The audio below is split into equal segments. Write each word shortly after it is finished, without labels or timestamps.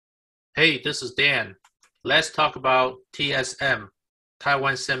Hey, this is Dan. Let's talk about TSM,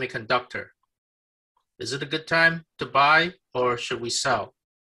 Taiwan Semiconductor. Is it a good time to buy or should we sell?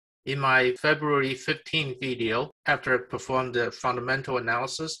 In my February 15th video, after I performed the fundamental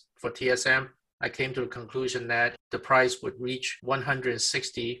analysis for TSM, I came to the conclusion that the price would reach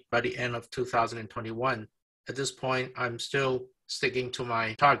 160 by the end of 2021. At this point, I'm still sticking to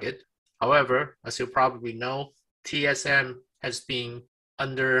my target. However, as you probably know, TSM has been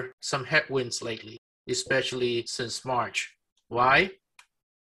under some headwinds lately, especially since March. Why?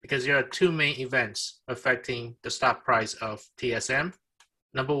 Because there are two main events affecting the stock price of TSM.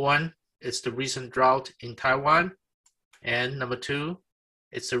 Number one, it's the recent drought in Taiwan. And number two,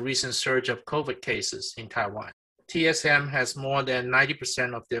 it's the recent surge of COVID cases in Taiwan. TSM has more than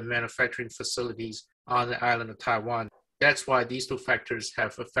 90% of their manufacturing facilities on the island of Taiwan. That's why these two factors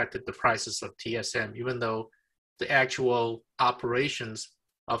have affected the prices of TSM, even though the actual operations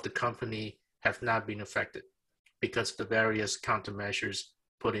of the company have not been affected because of the various countermeasures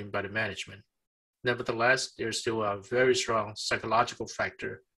put in by the management. Nevertheless, there's still a very strong psychological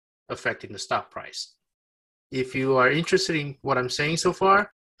factor affecting the stock price. If you are interested in what I'm saying so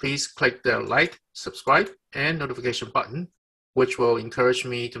far, please click the like, subscribe, and notification button, which will encourage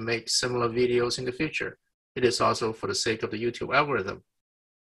me to make similar videos in the future. It is also for the sake of the YouTube algorithm.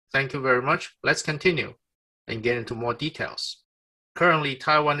 Thank you very much. Let's continue and get into more details. Currently,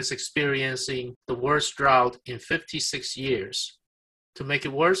 Taiwan is experiencing the worst drought in 56 years. To make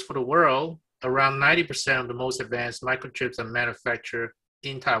it worse for the world, around 90% of the most advanced microchips are manufactured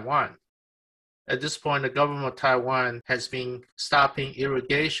in Taiwan. At this point, the government of Taiwan has been stopping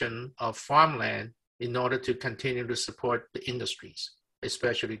irrigation of farmland in order to continue to support the industries,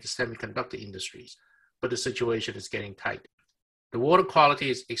 especially the semiconductor industries. But the situation is getting tight. The water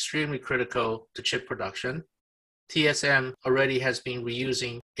quality is extremely critical to chip production. TSM already has been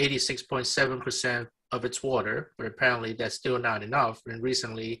reusing 86.7% of its water, but apparently that's still not enough. And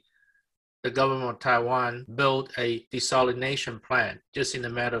recently, the government of Taiwan built a desalination plant just in a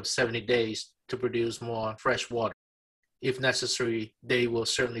matter of 70 days to produce more fresh water. If necessary, they will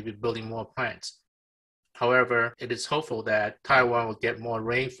certainly be building more plants. However, it is hopeful that Taiwan will get more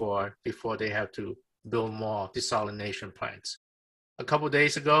rainfall before they have to build more desalination plants. A couple of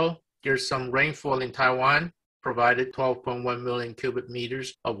days ago, there's some rainfall in Taiwan, provided 12.1 million cubic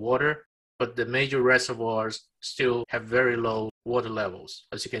meters of water, but the major reservoirs still have very low water levels.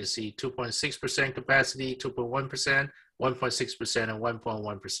 As you can see, 2.6% capacity, 2.1%, 1.6%, and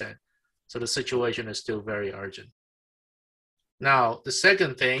 1.1%. So the situation is still very urgent. Now, the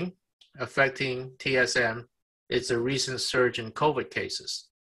second thing affecting TSM is the recent surge in COVID cases.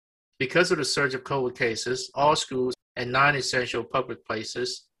 Because of the surge of COVID cases, all schools and non-essential public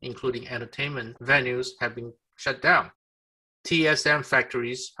places, including entertainment venues, have been shut down. TSM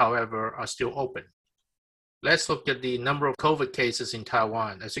factories, however, are still open. Let's look at the number of COVID cases in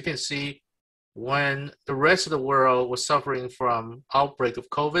Taiwan. As you can see, when the rest of the world was suffering from outbreak of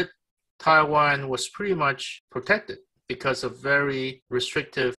COVID, Taiwan was pretty much protected because of very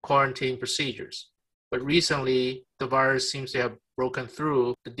restrictive quarantine procedures. But recently, the virus seems to have broken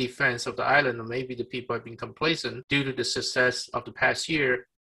through the defense of the island, or maybe the people have been complacent due to the success of the past year.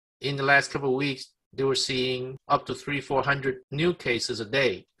 In the last couple of weeks, they were seeing up to 300-400 new cases a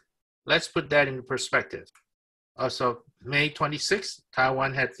day. Let's put that into perspective. As of May 26th,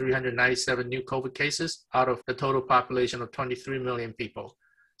 Taiwan had 397 new COVID cases out of the total population of 23 million people.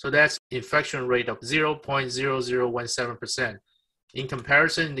 So that's infection rate of 0.0017%. In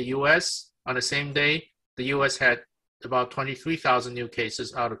comparison, in the US, on the same day, the US had about 23,000 new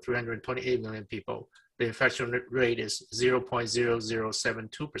cases out of 328 million people. The infection rate is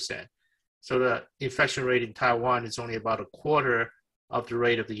 0.0072%. So the infection rate in Taiwan is only about a quarter of the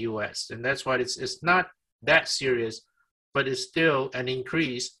rate of the US. And that's why it's not that serious, but it's still an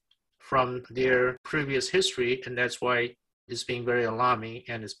increase from their previous history. And that's why it's being very alarming,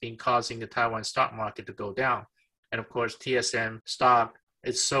 and it's been causing the Taiwan stock market to go down. And of course, TSM stock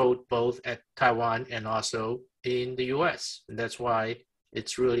is sold both at Taiwan and also in the US. And that's why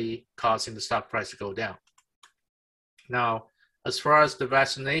it's really causing the stock price to go down. Now, as far as the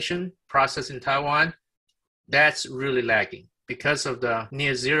vaccination process in Taiwan, that's really lagging. Because of the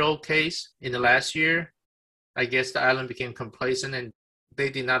near zero case in the last year, I guess the island became complacent and they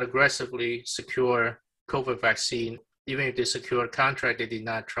did not aggressively secure COVID vaccine. Even if they secured a contract, they did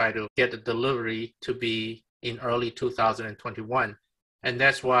not try to get the delivery to be in early 2021. And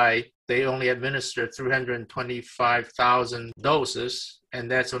that's why they only administered 325,000 doses,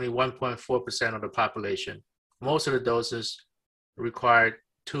 and that's only 1.4% of the population. Most of the doses required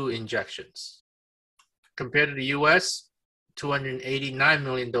 2 injections. Compared to the US, 289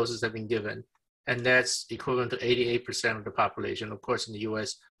 million doses have been given, and that's equivalent to 88% of the population. Of course, in the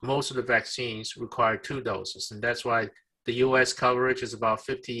US, most of the vaccines require 2 doses, and that's why the US coverage is about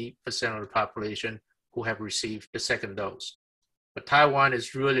 50% of the population who have received the second dose. But Taiwan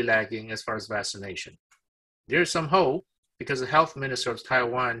is really lagging as far as vaccination. There's some hope because the health minister of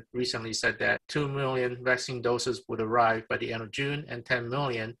Taiwan recently said that 2 million vaccine doses would arrive by the end of June and 10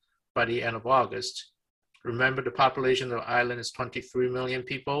 million by the end of August. Remember, the population of the island is 23 million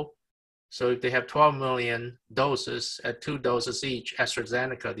people. So if they have 12 million doses at 2 doses each,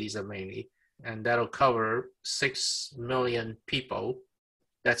 AstraZeneca, these are mainly, and that'll cover 6 million people.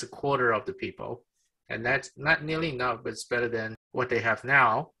 That's a quarter of the people. And that's not nearly enough, but it's better than what they have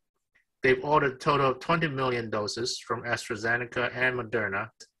now. They've ordered a total of 20 million doses from AstraZeneca and Moderna.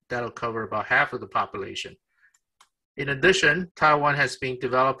 That'll cover about half of the population. In addition, Taiwan has been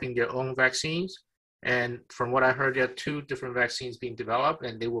developing their own vaccines. And from what I heard, there are 2 different vaccines being developed,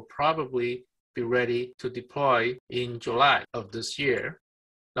 and they will probably be ready to deploy in July of this year.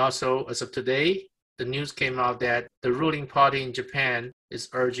 Also, as of today, the news came out that the ruling party in Japan is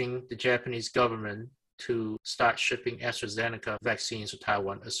urging the Japanese government to start shipping AstraZeneca vaccines to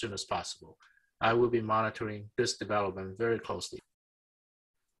Taiwan as soon as possible. I will be monitoring this development very closely.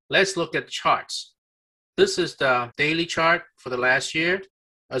 Let's look at charts. This is the daily chart for the last year.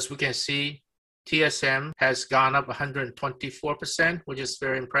 As we can see, TSM has gone up 124%, which is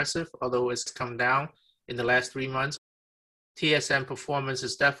very impressive, although it's come down in the last 3 months. TSM performance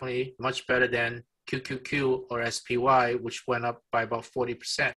is definitely much better than QQQ or SPY, which went up by about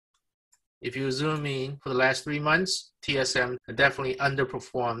 40%. If you zoom in for the last 3 months, TSM definitely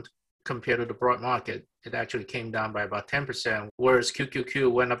underperformed compared to the broad market. It actually came down by about 10%, whereas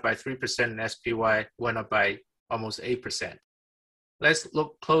QQQ went up by 3% and SPY went up by almost 8%. Let's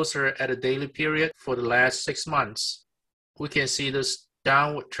look closer at a daily period for the last 6 months. We can see this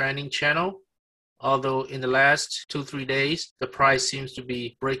downward trending channel, although in the last 2-3 days, the price seems to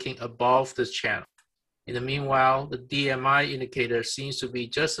be breaking above this channel. In the meanwhile, the DMI indicator seems to be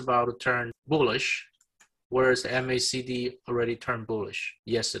just about to turn bullish, whereas the MACD already turned bullish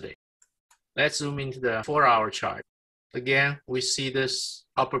yesterday. Let's zoom into the 4-hour chart. Again, we see this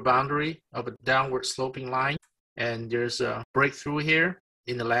upper boundary of a downward sloping line, and there's a breakthrough here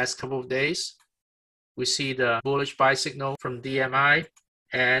in the last couple of days. We see the bullish buy signal from DMI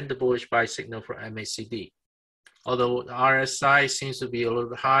and the bullish buy signal for MACD. Although the RSI seems to be a little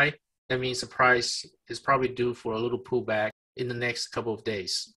bit high, that means the price is probably due for a little pullback in the next couple of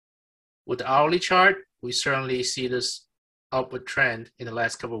days. With the hourly chart, we certainly see this upward trend in the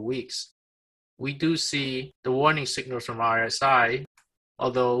last couple of weeks. We do see the warning signals from RSI,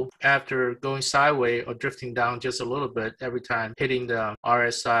 although after going sideways or drifting down just a little bit every time hitting the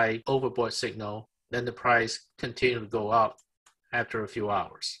RSI overbought signal, then the price continues to go up after a few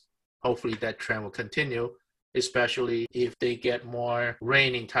hours. Hopefully that trend will continue, especially if they get more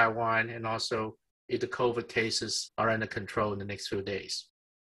rain in Taiwan and also if the COVID cases are under control in the next few days.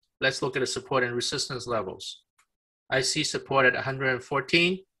 Let's look at the support and resistance levels. I see support at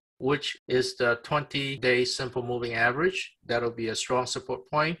 114, which is the 20-day simple moving average. That'll be a strong support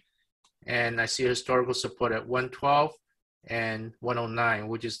point. And I see historical support at 112 and 109,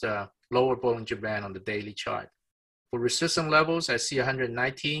 which is the lower Bollinger Band on the daily chart. For resistance levels, I see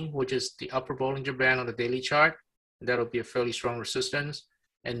 119, which is the upper Bollinger Band on the daily chart. That'll be a fairly strong resistance.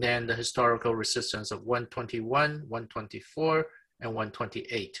 And then the historical resistance of 121, 124, and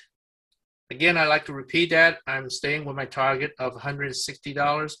 128. Again, I like to repeat that. I'm staying with my target of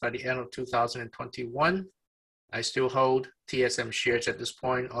 $160 by the end of 2021. I still hold TSM shares at this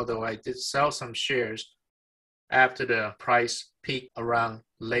point, although I did sell some shares after the price peaked around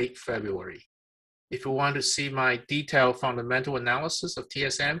late February. If you want to see my detailed fundamental analysis of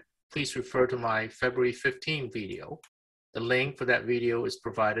TSM, please refer to my February 15 video. The link for that video is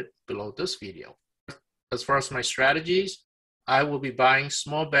provided below this video. As far as my strategies, I will be buying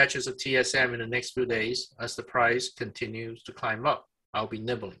small batches of TSM in the next few days as the price continues to climb up. I'll be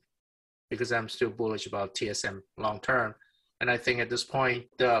nibbling because I'm still bullish about TSM long term. And I think at this point,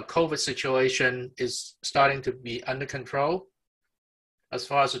 the COVID situation is starting to be under control. As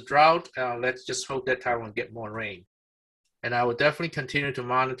far as the drought, let's just hope that Taiwan get more rain. And I will definitely continue to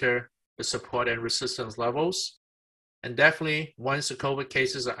monitor the support and resistance levels. And definitely, once the COVID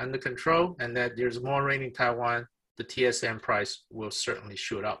cases are under control and that there's more rain in Taiwan, the TSM price will certainly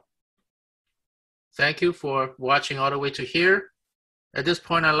shoot up. Thank you for watching all the way to here. At this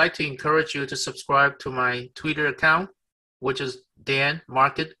point, I'd like to encourage you to subscribe to my Twitter account, which is Dan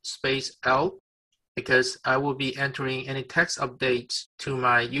Market Space L, because I will be entering any text updates to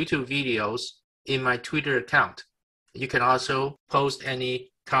my YouTube videos in my Twitter account. You can also post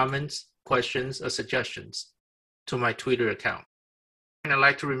any comments, questions, or suggestions to my Twitter account. And I'd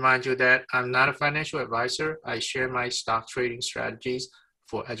like to remind you that I'm not a financial advisor. I share my stock trading strategies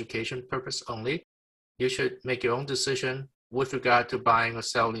for education purpose only. You should make your own decision with regard to buying or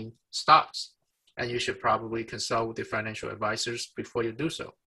selling stocks, and you should probably consult with your financial advisors before you do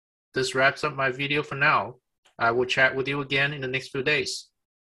so. This wraps up my video for now. I will chat with you again in the next few days.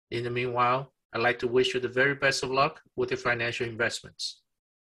 In the meanwhile, I'd like to wish you the very best of luck with your financial investments.